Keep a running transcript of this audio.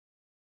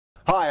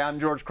Hi, I'm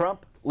George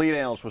Crump, lead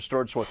analyst with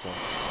Storage Switzerland.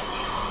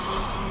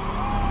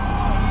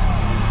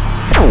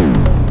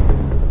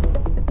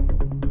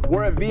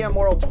 We're at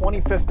VMworld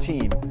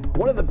 2015.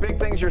 One of the big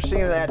things you're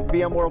seeing at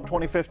VMworld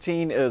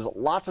 2015 is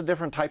lots of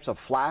different types of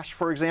flash.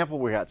 For example,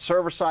 we got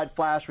server-side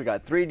flash, we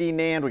got 3D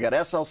NAND, we got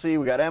SLC,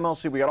 we got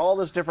MLC, we got all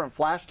this different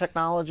flash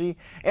technology,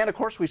 and of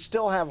course we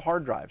still have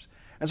hard drives.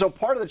 And so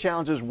part of the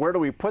challenge is where do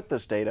we put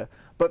this data,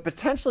 but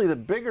potentially the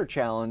bigger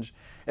challenge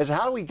is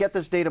how do we get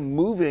this data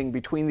moving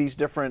between these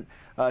different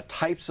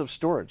types of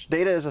storage.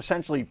 Data is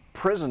essentially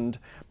prisoned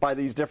by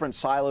these different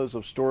silos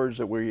of storage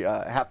that we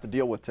have to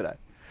deal with today.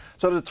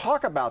 So to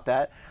talk about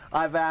that,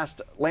 I've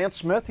asked Lance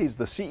Smith, he's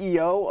the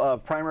CEO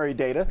of Primary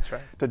Data, That's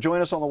right, to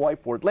join us on the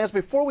whiteboard. Lance,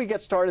 before we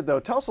get started though,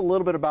 tell us a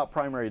little bit about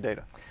Primary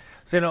Data.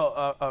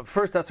 So,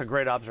 first, that's a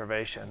great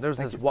observation. There's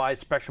this wide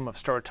spectrum of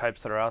store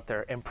types that are out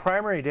there. In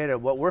primary data,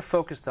 what we're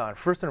focused on,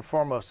 first and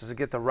foremost, is to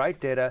get the right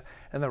data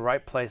in the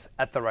right place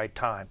at the right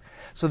time.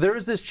 So there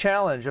is this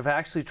challenge of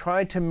actually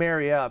trying to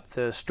marry up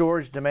the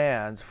storage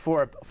demands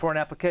for an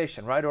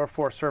application, right, or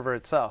for a server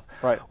itself.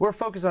 Right. We're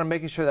focused on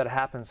making sure that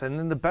happens, and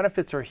then the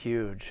benefits are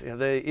huge. You know,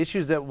 the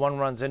issues that one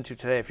runs into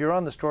today, if you're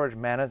on the storage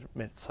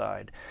management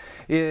side,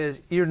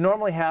 is you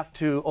normally have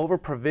to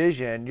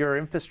over-provision your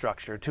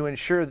infrastructure to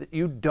ensure that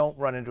you don't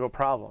run into a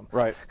problem.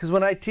 Right. Because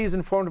when IT is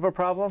informed of a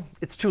problem,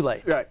 it's too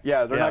late. Right.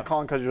 Yeah, they're not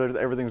calling because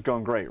everything's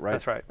going great, right?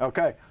 That's right.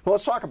 Okay. Well,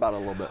 let's talk about it a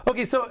little bit.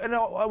 Okay, so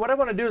what I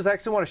want to do is I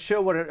actually want to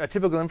show what a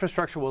typical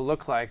infrastructure will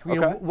look like. You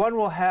know, one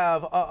will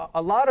have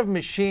a lot of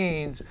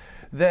machines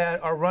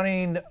that are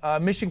running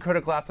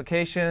mission-critical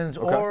applications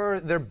or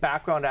their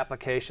background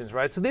applications,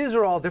 right? So these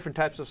are all different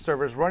types of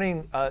servers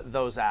running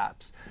those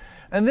apps.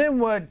 And then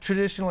what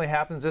traditionally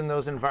happens in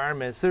those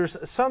environments, there's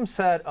some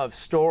set of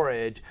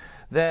storage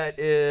that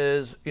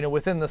is,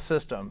 within the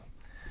system,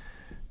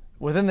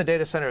 within the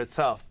data center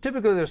itself.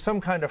 Typically, there's some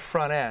kind of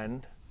front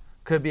end.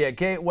 Could be a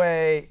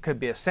gateway, could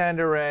be a SAN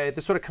array.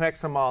 This sort of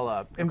connects them all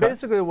up. And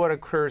basically what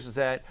occurs is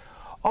that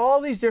all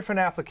these different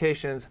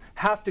applications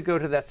have to go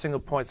to that single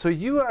point. So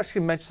you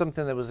actually mentioned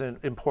something that was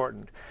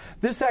important.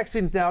 This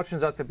actually now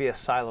turns out to be a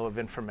silo of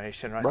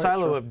information, right?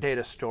 Silo of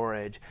data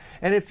storage.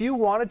 And if you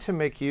wanted to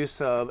make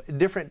use of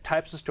different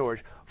types of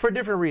storage for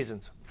different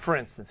reasons, for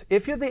instance,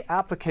 if you're the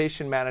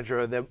application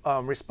manager the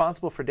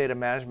responsible for data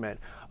management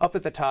up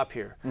at the top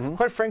here,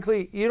 quite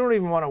frankly, you don't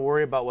even want to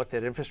worry about what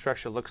that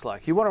infrastructure looks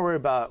like. You want to worry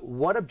about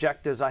what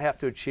objectives I have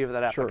to achieve with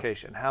that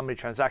application. How many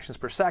transactions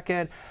per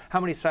second,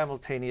 how many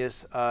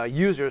simultaneous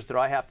users that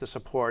I have to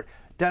support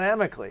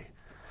dynamically.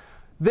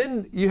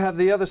 Then you have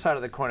the other side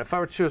of the coin. If I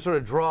were to sort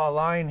of draw a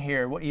line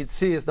here, what you'd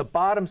see is the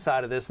bottom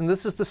side of this, and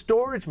this is the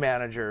storage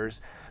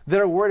managers that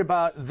are worried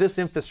about this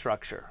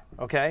infrastructure,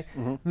 okay?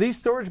 These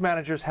storage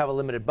managers have a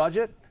limited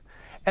budget,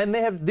 and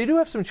they do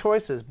have some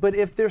choices, but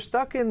if they're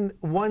stuck in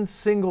one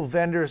single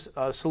vendor's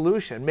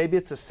solution, maybe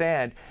it's a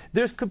SAN,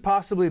 there could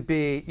possibly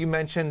be, you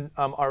mentioned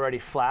already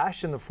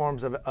flash in the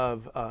forms of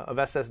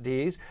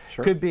SSDs,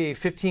 could be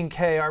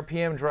 15K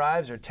RPM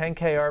drives or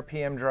 10K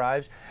RPM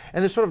drives,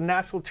 and there's sort of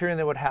natural tiering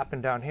that would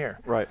happen down here.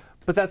 Right.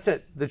 But that's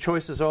it, the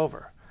choice is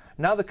over.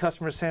 Now the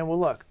customer's saying, well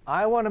look,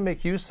 I want to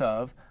make use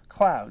of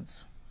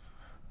clouds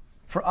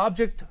for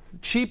object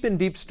cheap and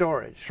deep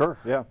storage. Sure,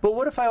 yeah. But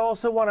what if I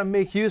also want to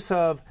make use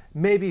of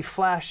maybe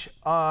flash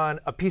on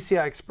a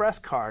PCI Express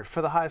card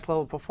for the highest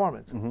level of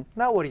performance?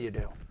 Now what do you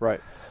do?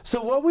 Right.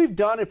 So what we've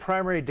done at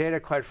Primary Data,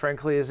 quite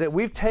frankly, is that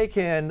we've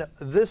taken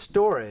this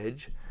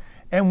storage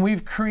and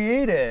we've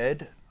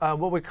created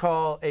what we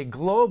call a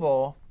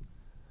global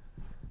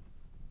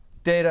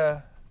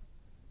data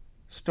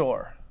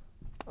store.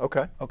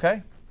 Okay.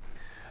 Okay?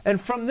 And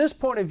from this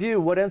point of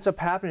view, what ends up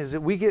happening is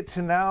that we get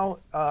to now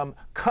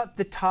cut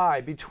the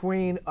tie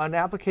between an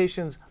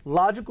application's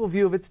logical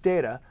view of its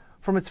data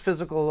from its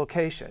physical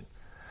location.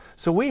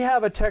 So we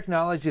have a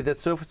technology that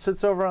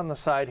sits over on the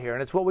side here,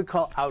 and it's what we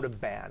call out of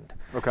band.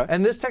 Okay.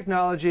 And this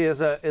technology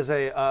is a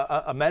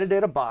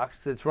metadata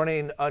box that's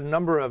running a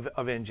number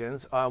of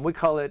engines. We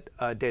call it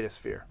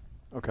DataSphere.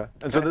 Okay.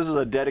 And so this is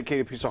a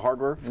dedicated piece of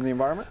hardware in the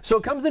environment? So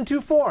it comes in two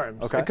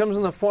forms. Okay. It comes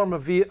in the form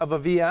of a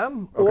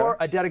VM or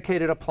a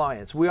dedicated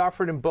appliance. We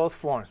offer it in both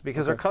forms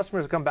because our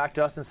customers have come back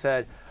to us and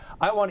said,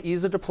 I want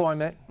ease of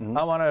deployment,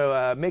 I want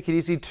to make it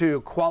easy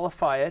to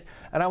qualify it,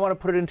 and I want to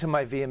put it into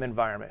my VM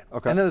environment.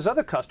 And then there's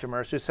other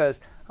customers who says,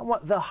 I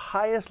want the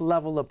highest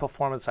level of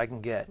performance I can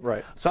get.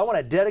 Right. So I want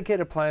a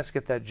dedicated appliance to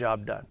get that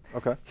job done.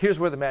 Okay. Here's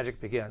where the magic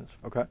begins.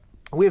 Okay.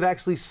 We've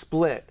actually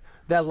split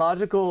that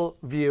logical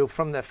view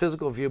from that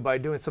physical view by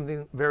doing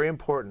something very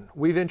important.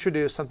 We've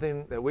introduced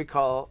something that we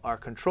call our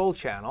control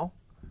channel.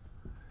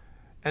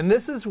 And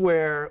this is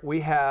where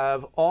we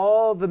have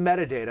all the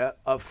metadata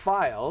of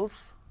files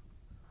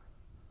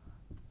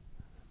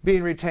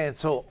being retained.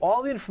 So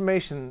all the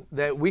information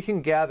that we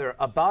can gather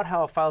about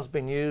how a file is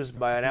being used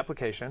by an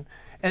application.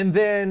 And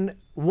then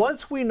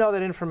once we know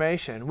that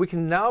information, we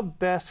can now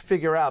best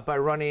figure out by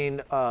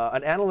running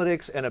an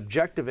analytics and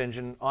objective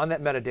engine on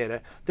that metadata,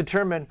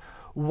 determine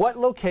what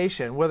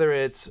location, whether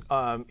it's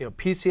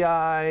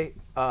PCI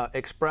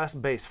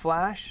Express-based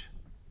flash,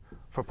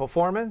 for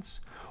performance,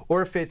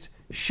 or if it's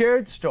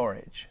shared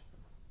storage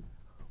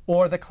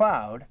or the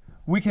cloud,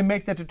 we can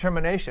make that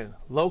determination.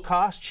 Low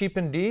cost, cheap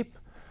and deep,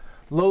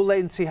 low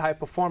latency, high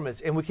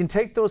performance. And we can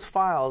take those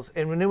files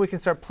and then we can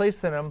start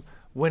placing them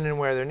when and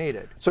where they're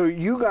needed. So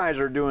you guys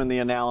are doing the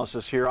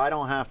analysis here. I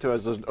don't have to,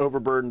 as an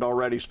overburdened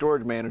already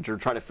storage manager,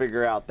 try to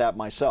figure out that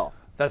myself.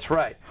 That's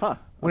right. Huh.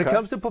 When it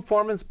comes to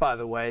performance, by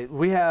the way,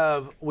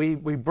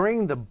 we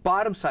bring the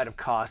bottom side of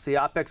cost, the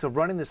OpEx of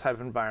running this type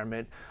of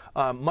environment,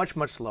 much,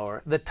 much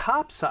lower. The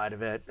top side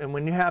of it, and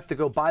when you have to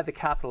go buy the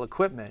capital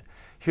equipment,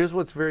 here's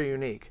what's very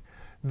unique.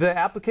 The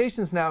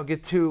applications now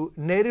get to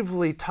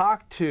natively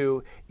talk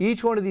to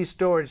each one of these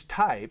storage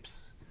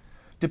types,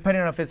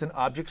 depending on if it's an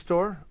object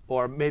store,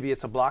 or maybe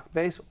it's a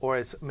block-based,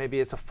 or maybe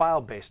it's a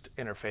file-based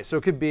interface. So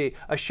it could be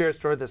a shared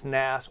store that's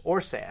NAS or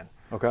SAN.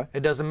 Okay.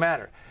 It doesn't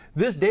matter.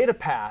 This data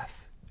path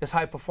is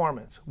high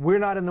performance. We're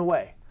not in the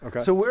way. Okay.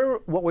 So we're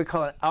what we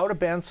call an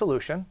out-of-band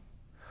solution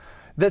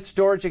that's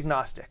storage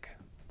agnostic.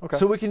 Okay.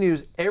 So we can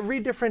use every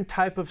different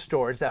type of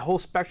storage. That whole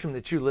spectrum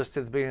that you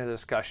listed at the beginning of the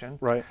discussion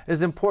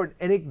is important,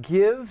 and it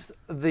gives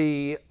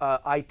the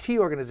IT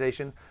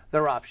organization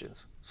their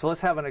options. So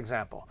let's have an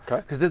example,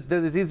 because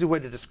there's an easy way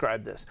to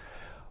describe this.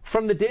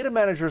 From the data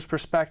manager's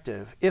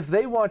perspective, if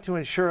they want to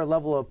ensure a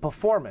level of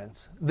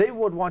performance, they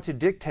would want to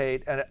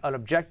dictate an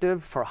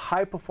objective for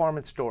high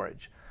performance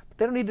storage. But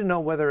they don't need to know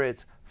whether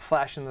it's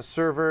flash in the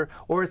server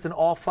or it's an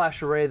all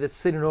flash array that's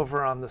sitting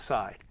over on the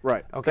side.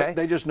 Right. Okay.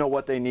 They just know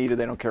what they need and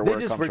they don't care where it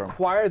comes from. They just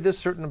require this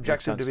certain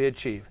objective to be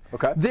achieved.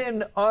 Okay.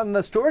 Then on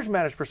the storage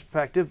manager's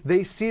perspective,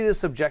 they see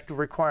this objective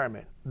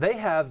requirement. They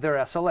have their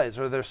SLAs,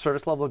 or their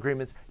service level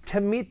agreements, to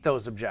meet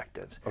those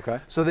objectives. Okay.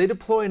 So they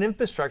deploy an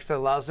infrastructure that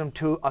allows them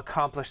to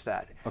accomplish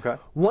that. Okay.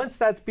 Once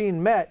that's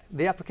being met,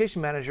 the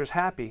application manager is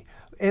happy.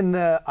 In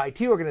the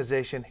IT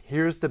organization,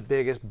 here's the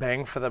biggest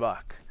bang for the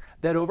buck.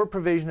 That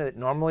over-provision that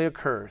normally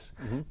occurs,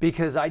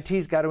 because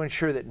IT's got to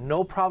ensure that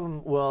no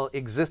problem will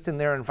exist in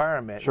their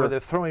environment where they're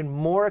throwing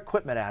more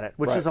equipment at it,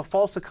 which is a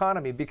false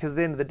economy, because at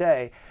the end of the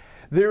day,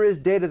 there is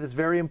data that's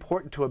very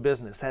important to a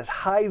business, has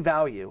high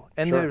value,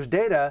 and there's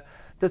data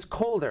that's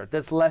colder,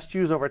 that's less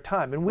used over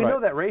time. And we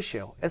know that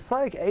ratio. It's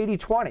like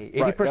 80-20.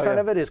 80%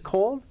 of it is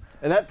cold.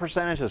 And that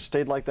percentage has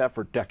stayed like that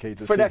for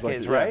decades. For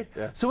decades, right?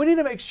 Yeah. So we need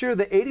to make sure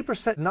that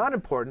 80% not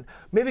important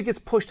maybe gets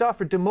pushed off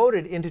or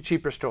demoted into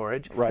cheaper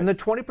storage. And the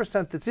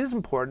 20% that is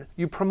important,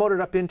 you promote it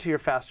up into your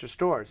faster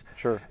storage.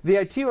 Sure. The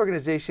IT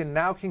organization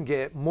now can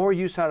get more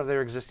use out of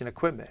their existing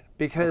equipment,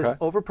 because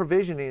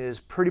over-provisioning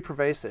is pretty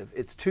pervasive.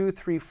 It's 2,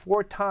 3,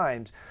 4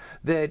 times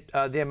that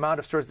the amount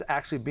of storage that's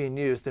actually being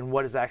used than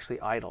what is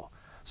actually idle.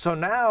 So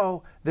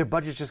now their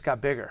budgets just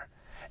got bigger.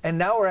 And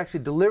now we're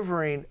actually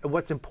delivering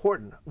what's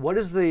important. What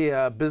is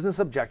the business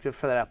objective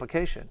for that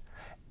application?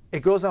 It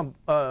goes on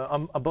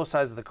both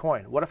sides of the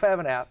coin. What if I have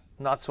an app,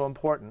 not so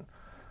important,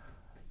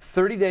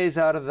 30 days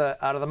out of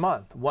the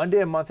month? 1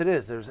 day a month it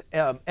is. There's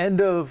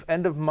end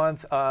of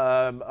month,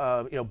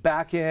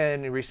 back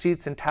end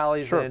receipts and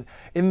tallies and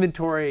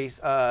inventory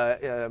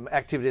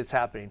activity that's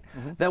happening.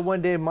 That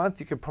 1 day a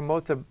month, you can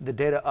promote the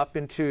data up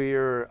into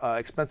your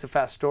expensive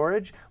fast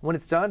storage. When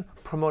it's done,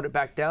 promote it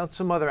back down.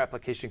 Some other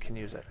application can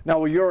use it. Now,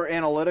 will your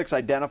analytics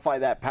identify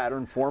that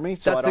pattern for me?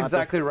 So that's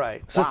exactly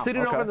right. So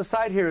sitting over on the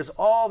side here is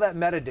all that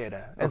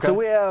metadata. And so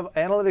we have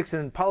analytics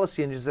and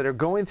policy engines that are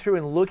going through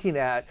and looking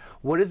at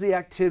what is the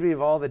activity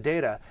of all the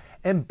data,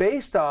 and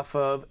based off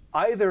of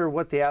either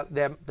what the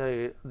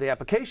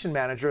application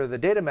manager or the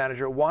data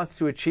manager wants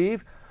to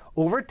achieve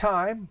over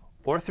time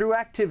or through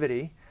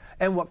activity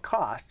and what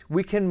cost,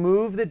 we can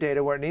move the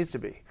data where it needs to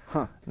be.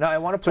 Now I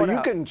want to point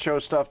out, so you can show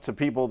stuff to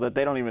people that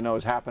they don't even know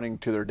is happening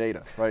to their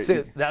data, right?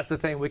 So that's the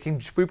thing. We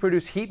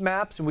produce heat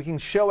maps, and we can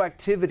show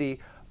activity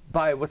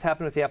by what's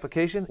happening with the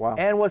application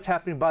and what's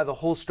happening by the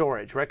whole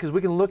storage, right? Because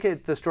we can look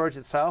at the storage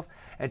itself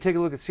and take a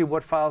look and see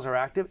what files are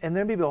active, and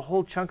there may be a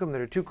whole chunk of them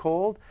that are too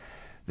cold,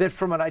 that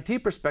from an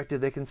IT perspective,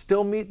 they can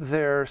still meet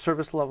their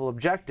service level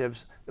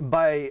objectives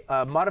by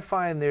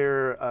modifying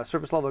their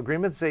service level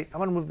agreement, say, I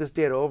want to move this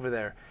data over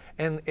there.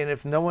 And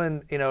if no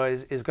one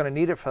is going to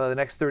need it for the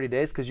next 30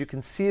 days, because you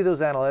can see those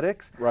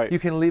analytics, you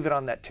can leave it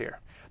on that tier.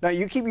 Now,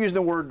 you keep using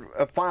the word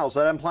files.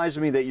 That implies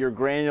to me that you're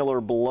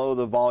granular below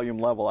the volume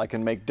level. I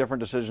can make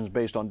different decisions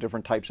based on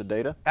different types of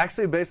data?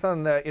 Actually, based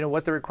on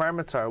what the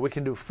requirements are. We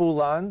can do full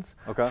LUNs,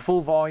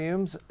 full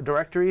volumes,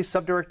 directories,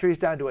 subdirectories,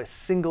 down to a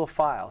single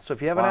file. So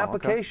if you have an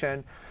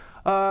application,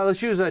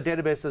 let's use a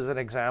database as an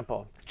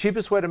example.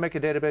 Cheapest way to make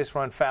a database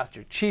run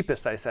faster,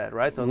 cheapest I said,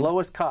 right? The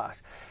lowest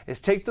cost, is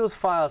take those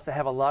files that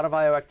have a lot of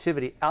I/O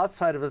activity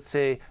outside of, let's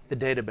say, the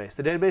database.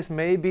 The database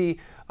may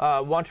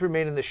want to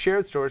remain in the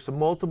shared storage so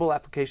multiple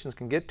applications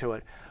can get to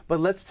it. But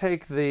let's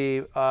take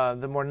the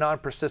more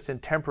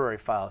non-persistent temporary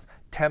files.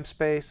 temp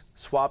space,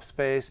 swap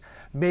space,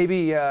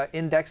 maybe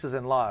indexes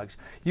and logs.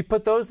 You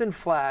put those in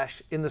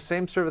flash in the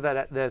same server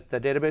that the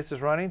database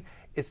is running,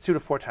 it's 2 to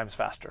 4 times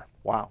faster.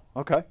 Wow.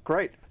 Okay,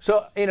 great.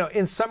 So,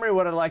 in summary,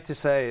 what I'd like to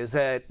say is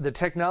that the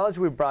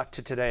technology we brought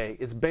to today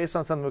is based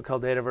on something we call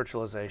data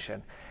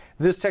virtualization.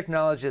 This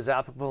technology is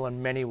applicable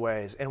in many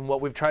ways, and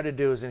what we've tried to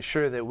do is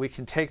ensure that we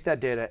can take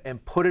that data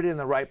and put it in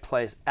the right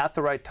place at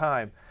the right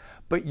time,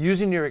 but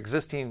using your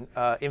existing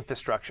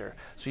infrastructure.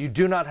 So you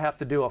do not have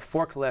to do a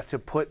forklift to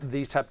put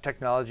these type of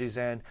technologies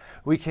in.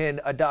 We can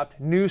adopt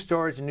new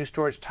storage and new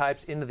storage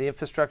types into the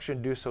infrastructure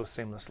and do so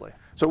seamlessly.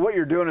 So what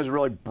you're doing is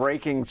really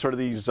breaking sort of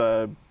these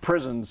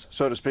prisons,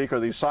 so to speak, or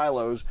these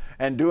silos,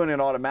 and doing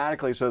it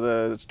automatically so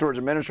the storage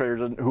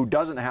administrator who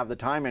doesn't have the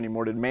time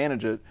anymore to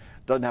manage it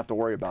doesn't have to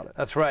worry about it.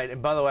 That's right.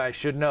 And by the way, I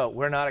should note,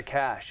 we're not a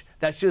cache.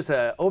 That's just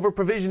an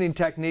over-provisioning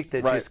technique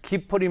that just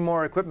keep putting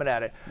more equipment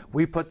at it.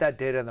 We put that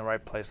data in the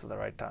right place at the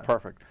right time.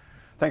 Perfect.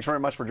 Thanks very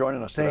much for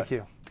joining us today. Thank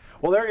you.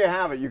 Well, there you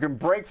have it. You can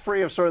break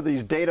free of sort of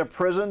these data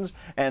prisons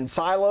and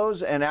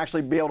silos and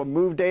actually be able to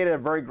move data at a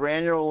very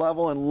granular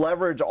level and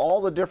leverage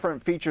all the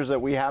different features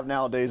that we have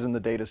nowadays in the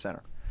data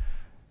center.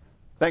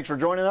 Thanks for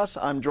joining us.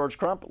 I'm George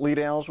Crump, lead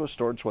analyst with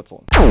Storage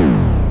Switzerland.